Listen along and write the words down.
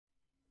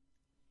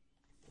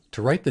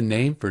To write the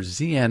name for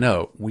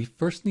ZnO, we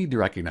first need to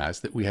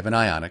recognize that we have an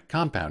ionic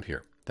compound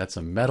here. That's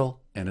a metal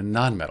and a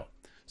nonmetal.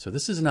 So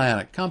this is an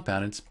ionic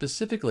compound, and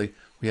specifically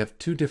we have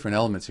two different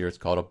elements here. It's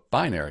called a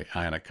binary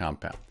ionic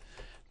compound.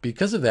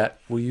 Because of that,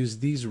 we'll use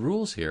these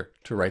rules here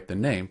to write the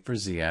name for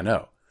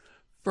ZnO.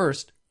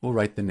 First, we'll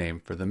write the name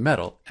for the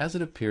metal as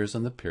it appears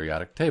on the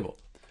periodic table.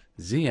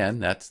 Zn,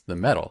 that's the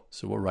metal,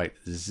 so we'll write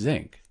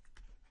zinc.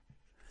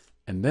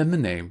 And then the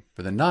name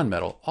for the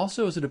nonmetal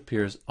also as it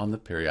appears on the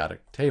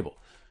periodic table.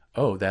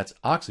 O, that's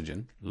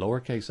oxygen,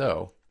 lowercase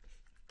o.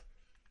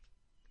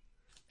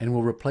 And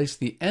we'll replace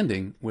the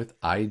ending with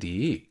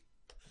IDE.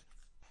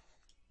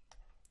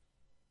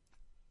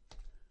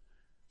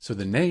 So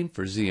the name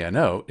for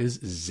ZnO is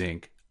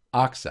zinc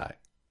oxide.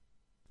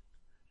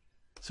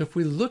 So if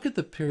we look at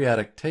the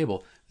periodic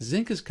table,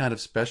 zinc is kind of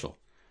special.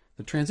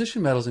 The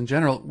transition metals in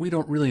general, we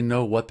don't really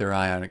know what their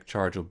ionic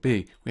charge will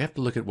be. We have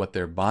to look at what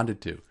they're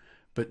bonded to.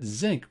 But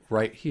zinc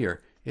right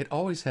here, it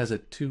always has a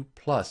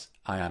 2+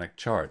 ionic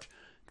charge.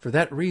 For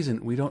that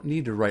reason, we don't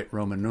need to write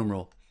Roman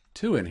numeral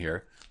 2 in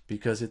here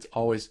because it's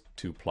always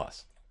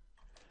 2+.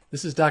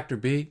 This is Dr.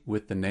 B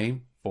with the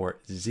name for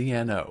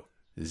ZnO,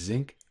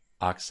 zinc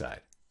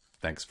oxide.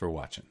 Thanks for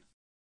watching.